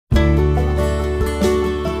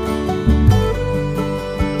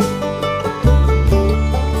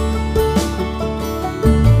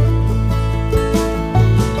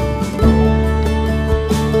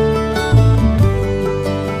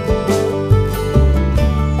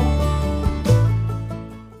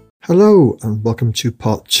Hello and welcome to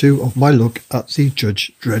part 2 of my look at the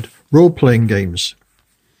Judge Dredd role-playing games.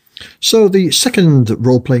 So the second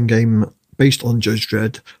role-playing game based on Judge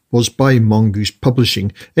Dredd was by Mongoose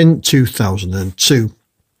Publishing in 2002.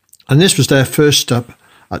 And this was their first step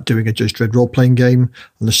at doing a Judge Dredd role-playing game,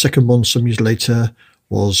 and the second one some years later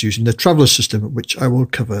was using the Traveller system, which I will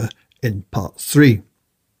cover in part 3.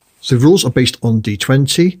 So the rules are based on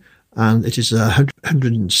D20, and it is a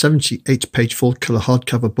 178-page full-colour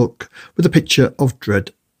hardcover book with a picture of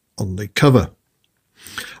Dredd on the cover.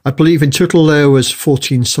 I believe in total there was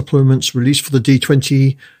 14 supplements released for the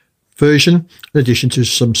D20 version, in addition to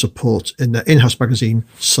some support in the in-house magazine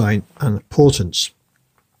Sign and Portents.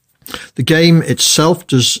 The game itself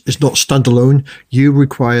is not standalone. You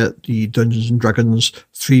require the Dungeons & Dragons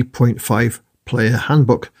 3.5 player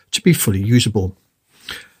handbook to be fully usable.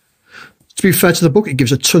 To be fair to the book, it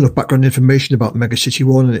gives a ton of background information about Mega City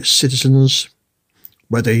 1 and its citizens,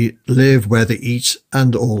 where they live, where they eat,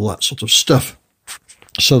 and all that sort of stuff.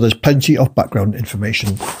 So there's plenty of background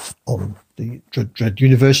information on the Dredd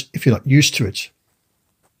universe if you're not used to it.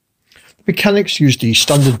 The mechanics use the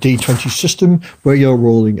standard D20 system, where you're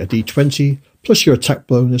rolling a D20 plus your attack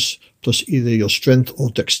bonus plus either your strength or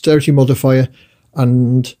dexterity modifier,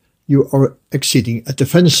 and you are exceeding a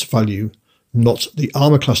defense value, not the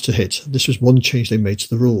armor class to hit. This was one change they made to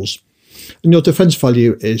the rules. And your defense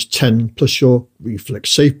value is 10 plus your reflex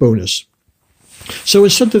save bonus. So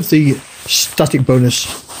instead of the static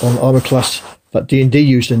bonus on armor class that D&D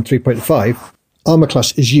used in 3.5, armor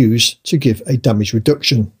class is used to give a damage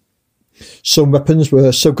reduction. Some weapons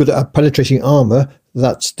were so good at penetrating armor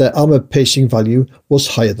that their armor piercing value was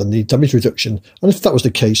higher than the damage reduction, and if that was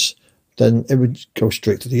the case, then it would go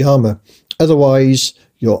straight to the armor. Otherwise,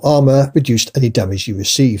 your armor reduced any damage you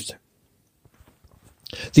received.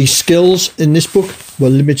 The skills in this book were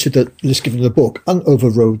limited to the list given in the book and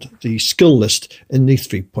overrode the skill list in the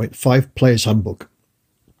 3.5 Player's Handbook.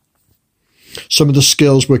 Some of the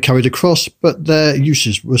skills were carried across, but their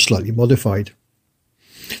uses were slightly modified.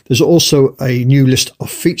 There's also a new list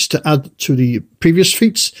of feats to add to the previous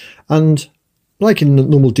feats, and like in the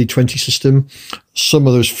normal D20 system, some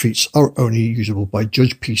of those feats are only usable by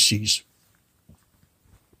Judge PCs.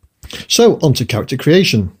 So, on to character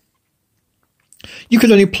creation. You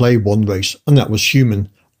could only play one race, and that was human,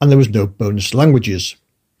 and there was no bonus languages.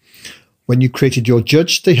 When you created your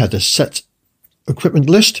judge, they had a set equipment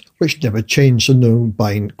list, which never changed, so no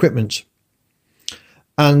buying equipment.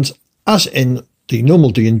 And as in the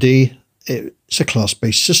normal D&D, it's a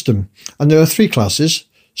class-based system, and there are 3 classes: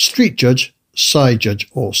 Street Judge, Side Judge,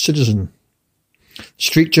 or Citizen.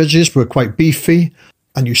 Street Judges were quite beefy,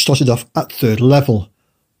 and you started off at 3rd level.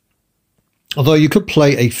 Although you could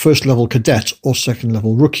play a 1st level cadet or 2nd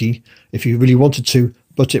level rookie if you really wanted to,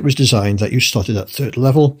 but it was designed that you started at 3rd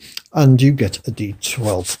level and you get a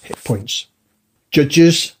D12 hit points.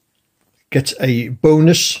 Judges get a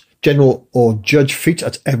bonus general or judge feat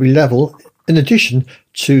at every level, in addition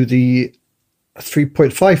to the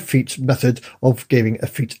 3.5 feat method of giving a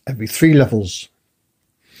feat every 3 levels.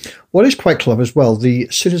 What is quite clever as well, the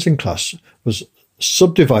citizen class was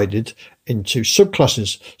subdivided into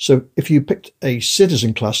subclasses. So if you picked a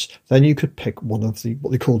citizen class, then you could pick one of the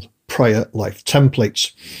what they called prior life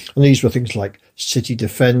templates, and these were things like city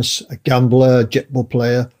defense, a gambler, jetball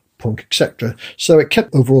player, punk, etc. So it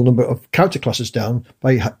kept the overall number of character classes down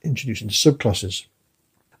by introducing the subclasses.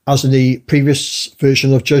 As in the previous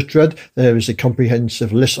version of Judge Dredd, there is a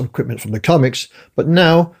comprehensive list of equipment from the comics, but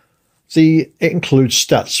now it includes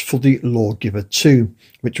stats for the Lawgiver 2,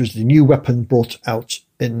 which was the new weapon brought out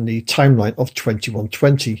in the timeline of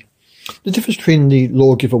 2120. The difference between the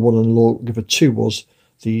Lawgiver 1 and Lawgiver 2 was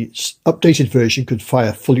the updated version could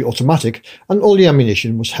fire fully automatic, and all the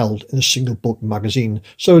ammunition was held in a single bulk magazine,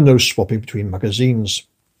 so no swapping between magazines.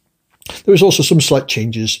 There was also some slight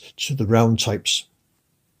changes to the round types.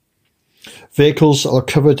 Vehicles are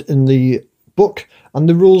covered in the book, and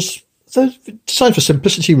the rules, they're designed for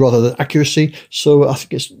simplicity rather than accuracy, so I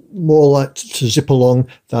think it's more like to zip along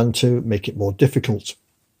than to make it more difficult.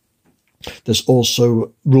 There's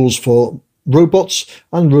also rules for robots,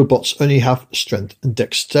 and robots only have strength and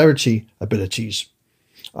dexterity abilities,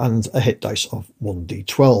 and a hit dice of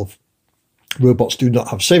 1d12. Robots do not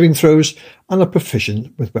have saving throws, and are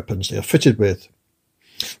proficient with weapons they are fitted with.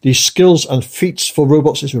 The skills and feats for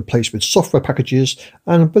robots is replaced with software packages,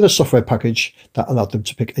 and with a software package that allowed them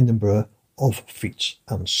to pick a number of feats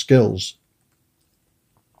and skills.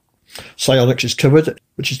 Psionics is covered,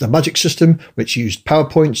 which is the magic system which used power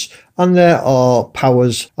points, and there are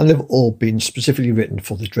powers, and they've all been specifically written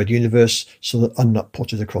for the Dredd universe, so that are not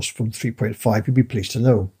ported across from 3.5, you'd be pleased to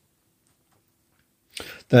know.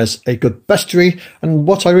 There's a good bestiary, and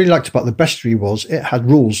what I really liked about the bestiary was it had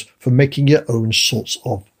rules for making your own sorts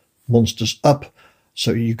of monsters up,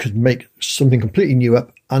 so you could make something completely new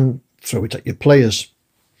up and throw it at your players.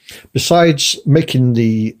 Besides making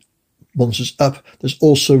the monsters up, there's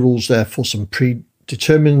also rules there for some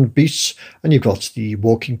predetermined beasts, and you've got the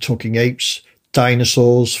walking, talking apes,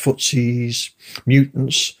 dinosaurs, footsies,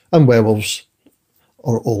 mutants, and werewolves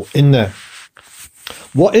are all in there.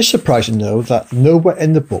 What is surprising, though, that nowhere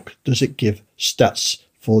in the book does it give stats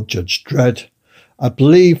for Judge Dredd. I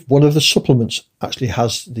believe one of the supplements actually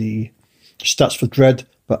has the stats for Dredd,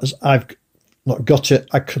 but as I've not got it,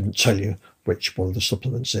 I couldn't tell you which one of the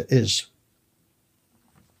supplements it is.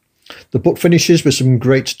 The book finishes with some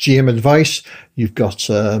great GM advice. You've got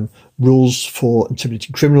rules for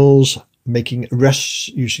intimidating criminals, making arrests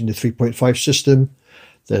using the 3.5 system.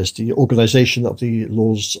 There's the organisation of the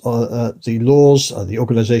the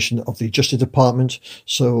organisation of the Justice Department.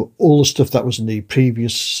 So all the stuff that was in the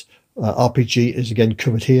previous RPG is again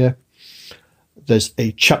covered here. There's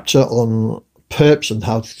a chapter on perps and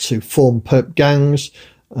how to form perp gangs,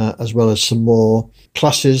 as well as some more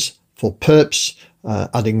classes for perps,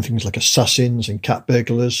 adding things like assassins and cat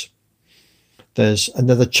burglars. There's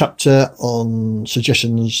another chapter on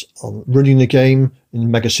suggestions on running the game in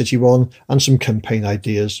Mega City 1 and some campaign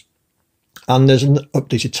ideas. And there's an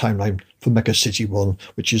updated timeline for Mega City 1,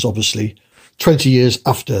 which is obviously 20 years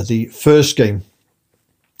after the first game.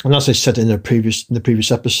 And as I said in the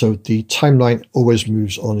previous episode, the timeline always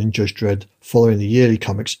moves on in Judge Dredd. Following the yearly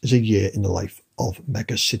comics is a year in the life of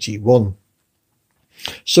Mega City 1.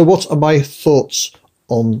 So what are my thoughts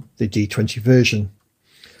on the D20 version?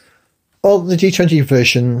 Well, the D20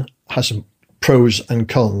 version has some pros and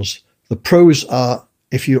cons. The pros are,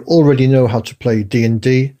 if you already know how to play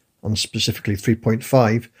D&D, and specifically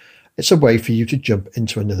 3.5, it's a way for you to jump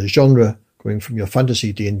into another genre, going from your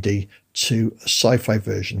fantasy D&D to a sci-fi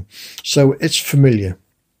version. So it's familiar.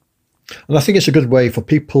 And I think it's a good way for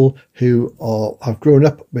people who have grown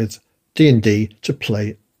up with D&D to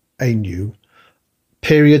play a new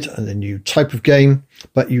period and a new type of game,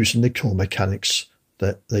 but using the core mechanics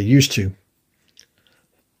that they're used to.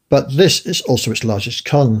 But this is also its largest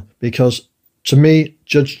con, because to me,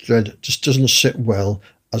 Judge Dredd just doesn't sit well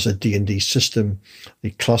as a D&D system. The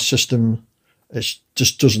class system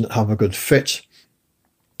just doesn't have a good fit.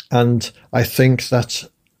 And I think that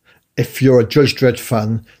if you're a Judge Dredd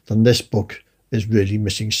fan, then this book is really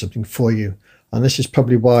missing something for you. And this is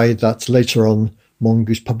probably why that later on,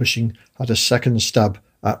 Mongoose Publishing had a second stab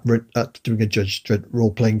at doing a Judge Dredd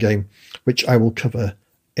role-playing game, which I will cover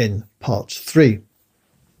in part 3.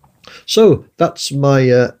 So that's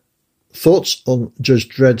my thoughts on Judge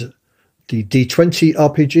Dredd, the D20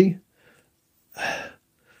 RPG.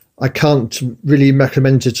 I can't really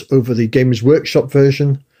recommend it over the Games Workshop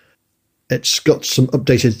version. It's got some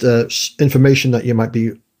updated information that you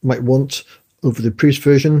might want over the previous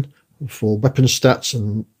version for weapon stats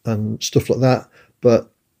and stuff like that.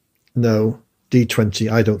 But no,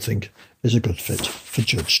 D20 I don't think is a good fit for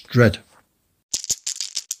Judge Dredd.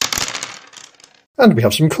 And we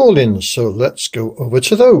have some call-ins, so let's go over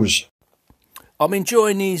to those. I'm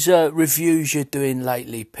enjoying these reviews you're doing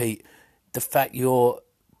lately, Pete. The fact you're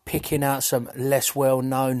picking out some less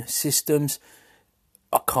well-known systems.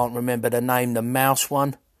 I can't remember the name, the mouse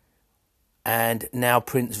one. And now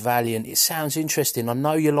Prince Valiant. It sounds interesting. I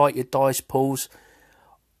know you like your dice pools.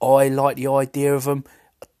 I like the idea of them.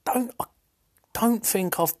 I don't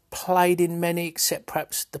think I've played in many, except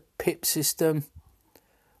perhaps the Pip system.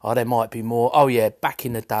 Oh, there might be more. Oh, yeah, back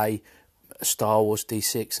in the day, Star Wars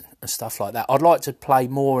D6 and stuff like that. I'd like to play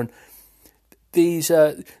more. And these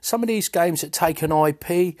some of these games that take an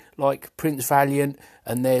IP, like Prince Valiant,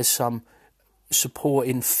 and there's some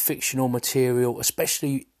supporting fictional material,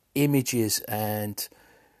 especially images and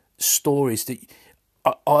stories that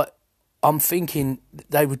I'm thinking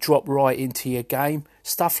they would drop right into your game.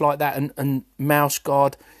 Stuff like that, and Mouse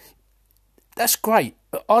Guard. That's great.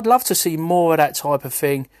 I'd love to see more of that type of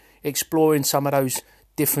thing, exploring some of those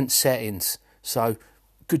different settings. So,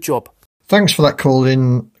 good job. Thanks for that call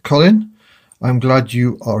in, Colin. I'm glad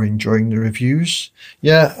you are enjoying the reviews.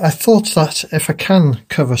 Yeah, I thought that if I can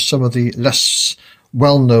cover some of the less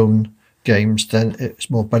well-known games, then it's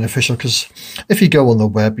more beneficial, because if you go on the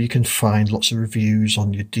web, you can find lots of reviews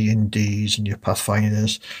on your D&Ds and your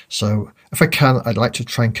Pathfinders. So if I can, I'd like to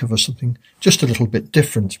try and cover something just a little bit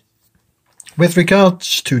different. With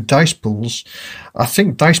regards to dice pools, I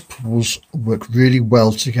think dice pools work really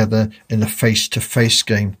well together in a face-to-face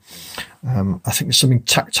game. I think there's something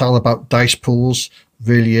tactile about dice pools,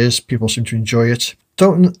 really is. People seem to enjoy it.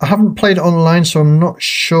 I haven't played it online, so I'm not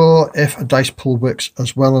sure if a dice pool works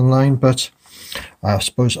as well online, but I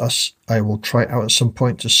suppose I will try it out at some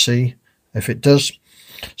point to see if it does.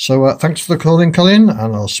 So thanks for the call in, Colin,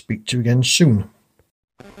 and I'll speak to you again soon.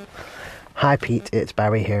 Hi Pete, it's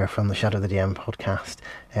Barry here from the Shadow of the DM podcast.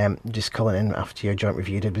 Just calling in after your joint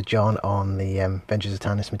review you did with John on the Vengeance of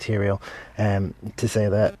Tannis material to say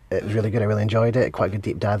that it was really good. I really enjoyed it. Quite a good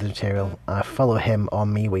deep dive of the material. I follow him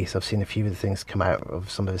on MeWe, so I've seen a few of the things come out of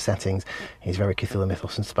some of his settings. He's very Cthulhu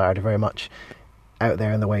Mythos inspired, very much out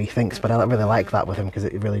there in the way he thinks, but I really like that with him because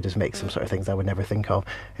it really does make some sort of things I would never think of.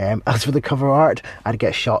 As for the cover art, I'd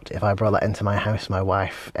get shot if I brought that into my house. My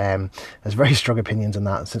wife has very strong opinions on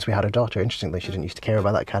that since we had a daughter. Interestingly, she didn't used to care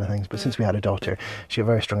about that kind of things, but since we had a daughter, she had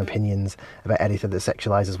very strong opinions about anything that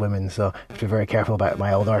sexualizes women, so I have to be very careful about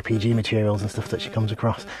my old RPG materials and stuff that she comes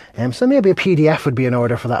across. So maybe a PDF would be in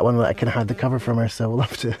order for that one that I can hide the cover from her, so we'll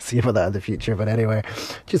have to see about that in the future. But anyway,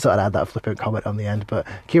 just thought I'd add that flippant comment on the end. But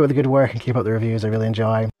keep up the good work and keep up the reviews. I really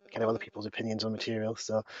enjoy kind of other people's opinions on material.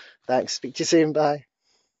 So thanks. Speak to you soon. Bye.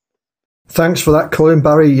 Thanks for that, Colin.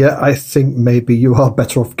 Barry. Yeah, I think maybe you are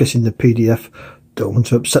better off getting the PDF. Don't want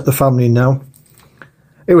to upset the family now.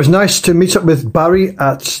 It was nice to meet up with Barry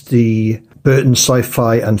at the Burton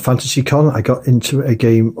Sci-Fi and Fantasy Con. I got into a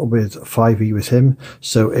game with 5e with him,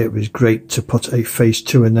 so it was great to put a face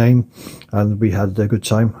to a name, and we had a good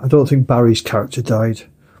time. I don't think Barry's character died.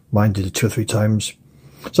 Mine did 2 or 3 times.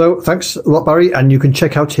 So thanks a lot, Barry, and you can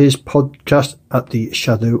check out his podcast at the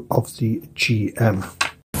Shadow of the GM.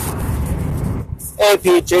 Hey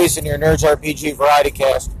Pete, Jason, your Nerds RPG Variety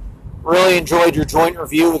Cast. Really enjoyed your joint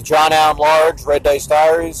review with John Allen Large, Red Dice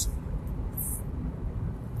Diaries.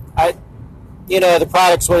 The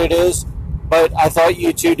product's what it is, but I thought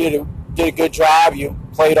you two did a good job. You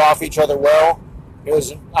played off each other well.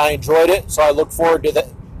 I enjoyed it, so I look forward to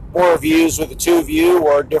more reviews with the two of you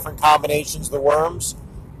or different combinations of the worms.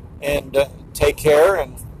 And take care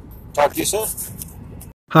and talk to you soon.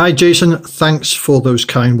 Hi, Jason. Thanks for those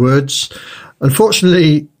kind words.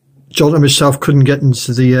 Unfortunately, John and myself couldn't get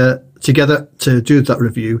into the together to do that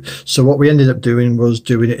review. So what we ended up doing was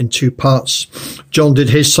doing it in 2 parts. John did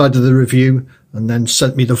his side of the review and then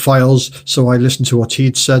sent me the files. So I listened to what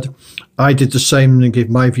he'd said. I did the same and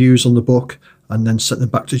gave my views on the book, and then sent them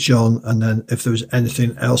back to John, and then if there was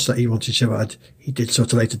anything else that he wanted to add, he did so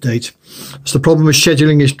at a later date. So the problem with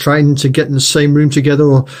scheduling is trying to get in the same room together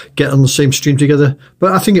or get on the same stream together,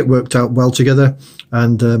 but I think it worked out well together,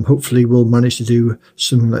 and hopefully we'll manage to do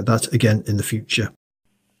something like that again in the future.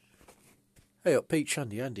 Hey up, Pete,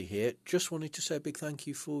 Shandy Andy here. Just wanted to say a big thank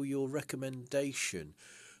you for your recommendation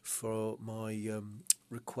for my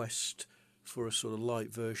request for a sort of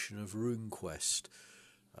light version of RuneQuest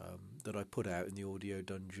that I put out in the Audio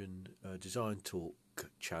Dungeon Design Talk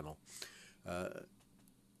channel.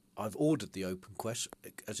 I've ordered the Open Quest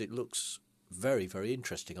as it looks very, very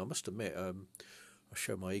interesting. I must admit, I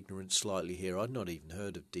show my ignorance slightly here. I'd not even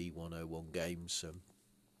heard of D101 games.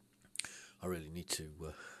 I really need to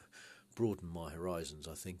broaden my horizons,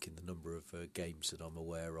 I think, in the number of games that I'm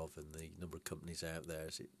aware of and the number of companies out there.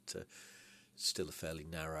 It's still a fairly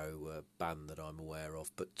narrow band that I'm aware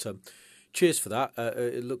of. But cheers for that.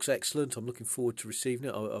 It looks excellent. I'm looking forward to receiving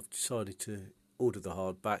it. I've decided to order the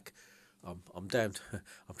hardback. I'm down.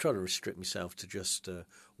 I'm trying to restrict myself to just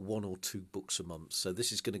 1 or 2 books a month. So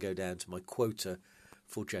this is going to go down to my quota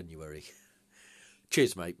for January.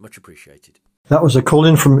 Cheers, mate. Much appreciated. That was a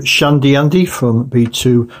call-in from Shandy Andy from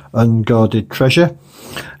B2 Unguarded Treasure.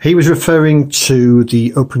 He was referring to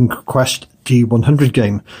the Open Quest D100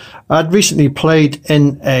 game. I'd recently played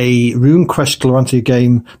in a RuneQuest Glorantha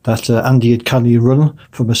game that Andy had kindly run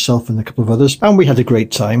for myself and a couple of others, and we had a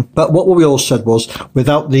great time. But what we all said was,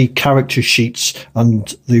 without the character sheets and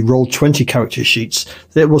the Roll20 character sheets,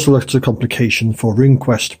 there was a little complication for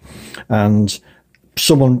RuneQuest. And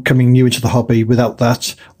someone coming new into the hobby without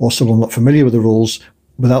that, or someone not familiar with the rules,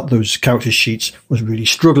 without those character sheets, was really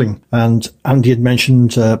struggling. And Andy had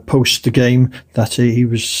mentioned post the game that he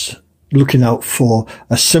was looking out for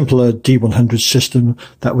a simpler D100 system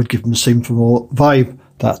that would give him the same vibe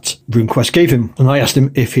that RuneQuest gave him. And I asked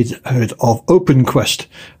him if he'd heard of OpenQuest.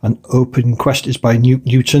 And OpenQuest is by Newt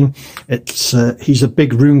Newton. He's a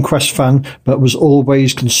big RuneQuest fan, but was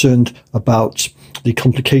always concerned about the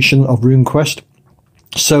complication of RuneQuest.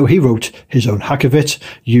 So he wrote his own hack of it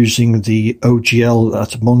using the OGL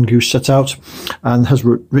that Mongoose set out, and has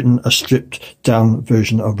written a stripped down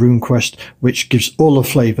version of RuneQuest, which gives all the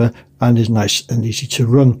flavour and is nice and easy to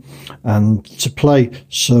run and to play.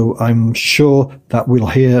 So I'm sure that we'll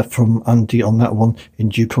hear from Andy on that one in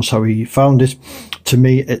due course how he found it. To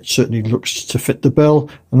me, it certainly looks to fit the bill,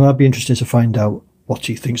 and I'd be interested to find out what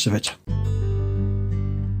he thinks of it.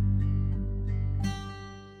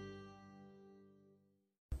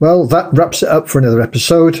 Well, that wraps it up for another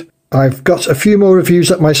episode. I've got a few more reviews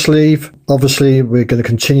up my sleeve. Obviously, we're going to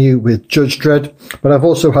continue with Judge Dredd, but I've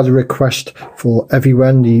also had a request for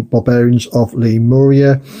Everyone, the Barbarians of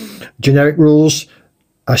Lemuria generic rules.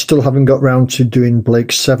 I still haven't got round to doing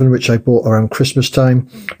Blake 7, which I bought around Christmas time,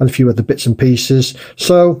 and a few other bits and pieces.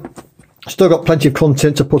 So, still got plenty of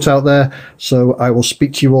content to put out there. So I will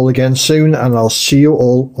speak to you all again soon, and I'll see you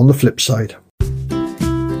all on the flip side.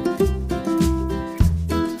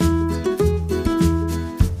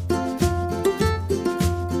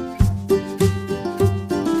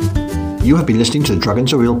 You have been listening to the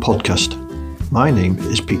Dragons Are Real podcast. My name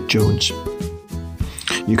is Pete Jones.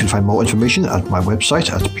 You can find more information at my website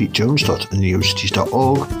at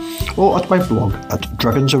petejones.neocities.org or at my blog at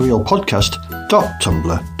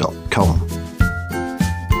dragonsarealpodcast.tumblr.com.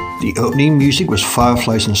 The opening music was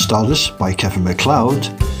Fireflies and Stardust by Kevin MacLeod.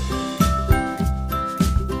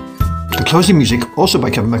 The closing music, also by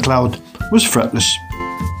Kevin MacLeod, was Fretless